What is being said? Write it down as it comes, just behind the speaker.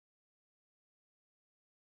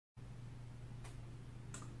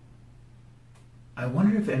I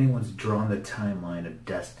wonder if anyone's drawn the timeline of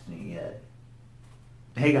Destiny yet.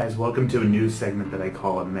 Hey guys, welcome to a new segment that I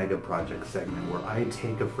call a mega project segment, where I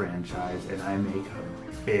take a franchise and I make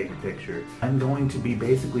a big picture. I'm going to be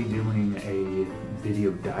basically doing a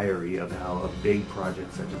video diary of how a big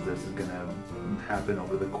project such as this is going to happen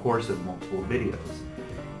over the course of multiple videos.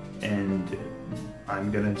 And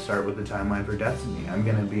I'm going to start with the timeline for Destiny. I'm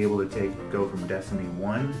going to be able to go from Destiny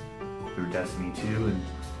 1 through Destiny 2 and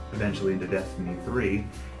eventually into Destiny 3.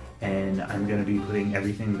 And I'm going to be putting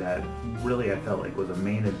everything that really I felt like was a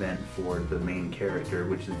main event for the main character,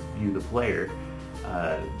 which is you the player,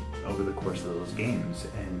 over the course of those games.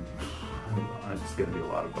 And it's going to be a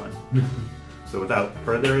lot of fun. So without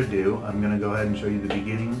further ado, I'm going to go ahead and show you the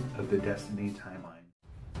beginning of the Destiny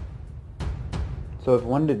timeline. So I've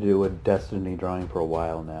wanted to do a Destiny drawing for a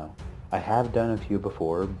while now. I have done a few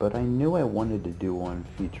before, but I knew I wanted to do one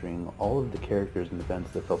featuring all of the characters and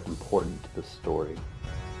events that felt important to the story.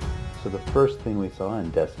 So the first thing we saw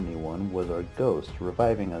in Destiny 1 was our ghost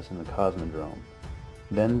reviving us in the Cosmodrome.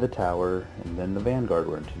 Then the tower, and then the Vanguard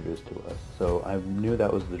were introduced to us, so I knew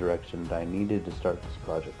that was the direction that I needed to start this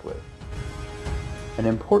project with. An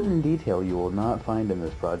important detail you will not find in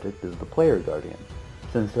this project is the player guardian,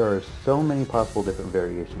 since there are so many possible different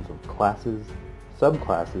variations of classes,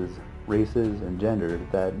 subclasses, races, and gender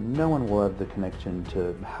that no one will have the connection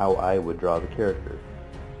to how I would draw the character.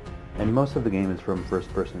 And most of the game is from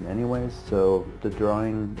first person anyways, so the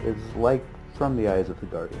drawing is like from the eyes of the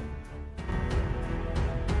Guardian.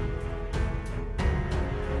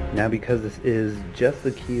 Now, because this is just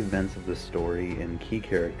the key events of the story and key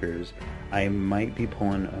characters, I might be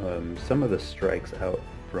pulling some of the strikes out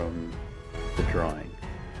from the drawing.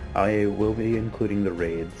 I will be including the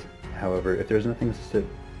raids. However, if there's nothing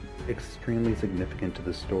extremely significant to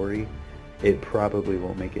the story, it probably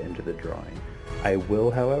won't make it into the drawing. I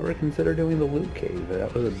will, however, consider doing the loot cave.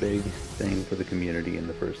 That was a big thing for the community in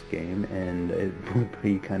the first game, and it would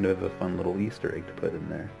be kind of a fun little Easter egg to put in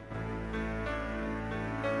there.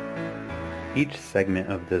 Each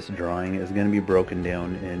segment of this drawing is going to be broken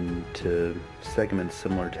down into segments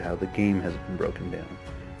similar to how the game has been broken down.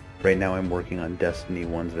 Right now I'm working on Destiny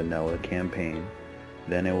 1's vanilla campaign.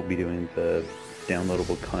 Then I will be doing the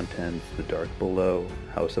downloadable contents, The Dark Below,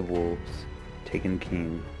 House of Wolves, Taken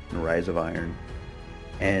King, and Rise of Iron.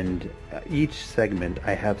 And each segment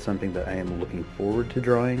I have something that I am looking forward to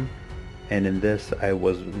drawing, and in this I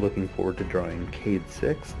was looking forward to drawing Cade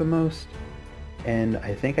 6 the most, and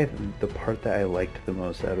I think the part that I liked the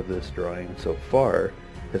most out of this drawing so far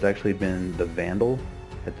has actually been the Vandal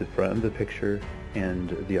at the front of the picture and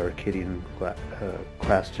the Arcadian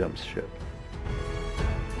class jumps ship.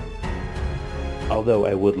 Although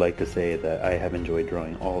I would like to say that I have enjoyed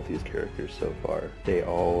drawing all of these characters so far. They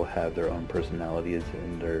all have their own personalities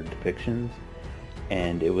in their depictions,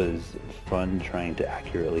 and it was fun trying to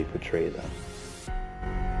accurately portray them.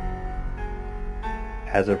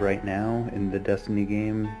 As of right now, in the Destiny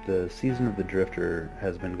game, the Season of the Drifter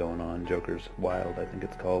has been going on, Joker's Wild I think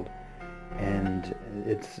it's called, and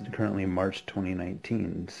it's currently March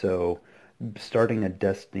 2019, so starting a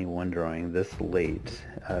Destiny 1 drawing this late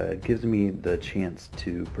gives me the chance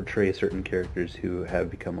to portray certain characters who have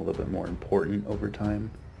become a little bit more important over time,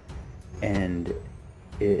 and it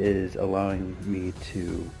is allowing me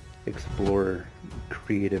to explore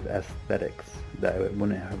creative aesthetics that I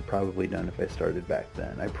wouldn't have probably done if I started back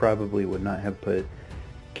then. I probably would not have put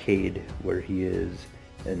Cade where he is,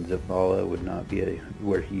 and Zavala would not be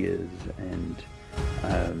where he is, and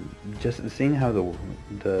just seeing how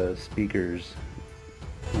the speaker's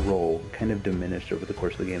role kind of diminished over the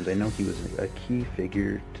course of the games. I know he was a key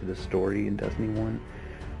figure to the story in Destiny 1,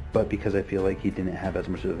 but because I feel like he didn't have as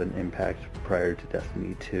much of an impact prior to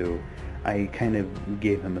Destiny 2, I kind of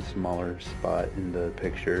gave him a smaller spot in the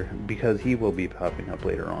picture, because he will be popping up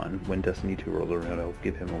later on. When Destiny 2 rolls around, I'll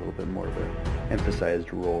give him a little bit more of an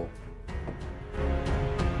emphasized role.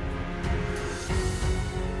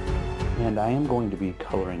 And I am going to be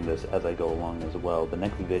coloring this as I go along as well. The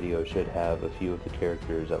next video should have a few of the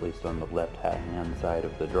characters, at least on the left-hand side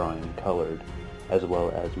of the drawing, colored, as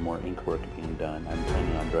well as more ink work being done. I'm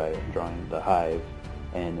planning on drawing the Hive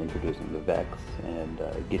and introducing the Vex and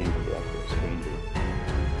getting to the actual Stranger.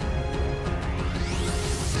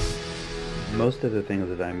 Most of the things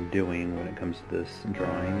that I'm doing when it comes to this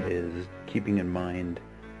drawing is keeping in mind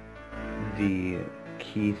the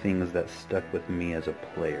key things that stuck with me as a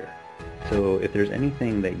player. So if there's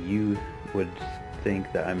anything that you would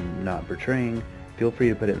think that I'm not portraying, feel free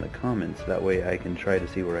to put it in the comments. That way I can try to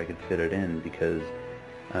see where I can fit it in, because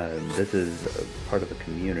This is a part of a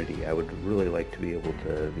community. I would really like to be able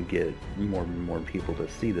to get more and more people to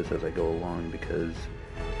see this as I go along, because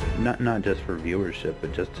not just for viewership,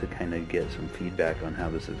 but just to kind of get some feedback on how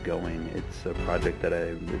this is going. It's a project that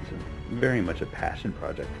it's very much a passion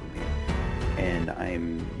project for me, and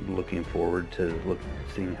I'm looking forward to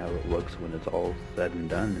seeing how it looks when it's all said and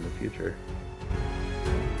done in the future.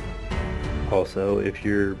 Also, if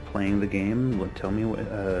you're playing the game, tell me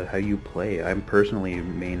how you play. I'm personally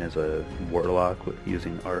main as a warlock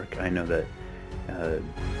using arc. I know that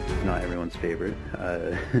it's not everyone's favorite.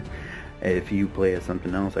 If you play as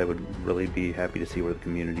something else, I would really be happy to see where the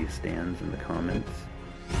community stands in the comments.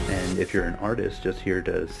 And if you're an artist just here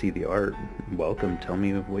to see the art, welcome. Tell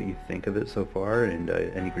me what you think of it so far, and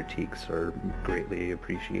any critiques are greatly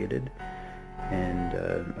appreciated. And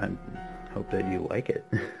I hope that you like it.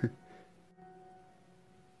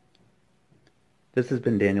 This has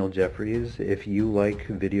been Daniel Jeffries. If you like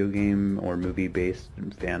video game or movie-based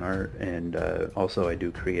fan art, and also I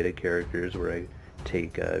do creative characters where I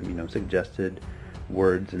take suggested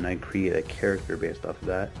words and I create a character based off of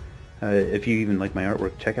that. If you even like my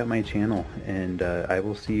artwork, check out my channel, and I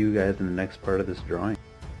will see you guys in the next part of this drawing.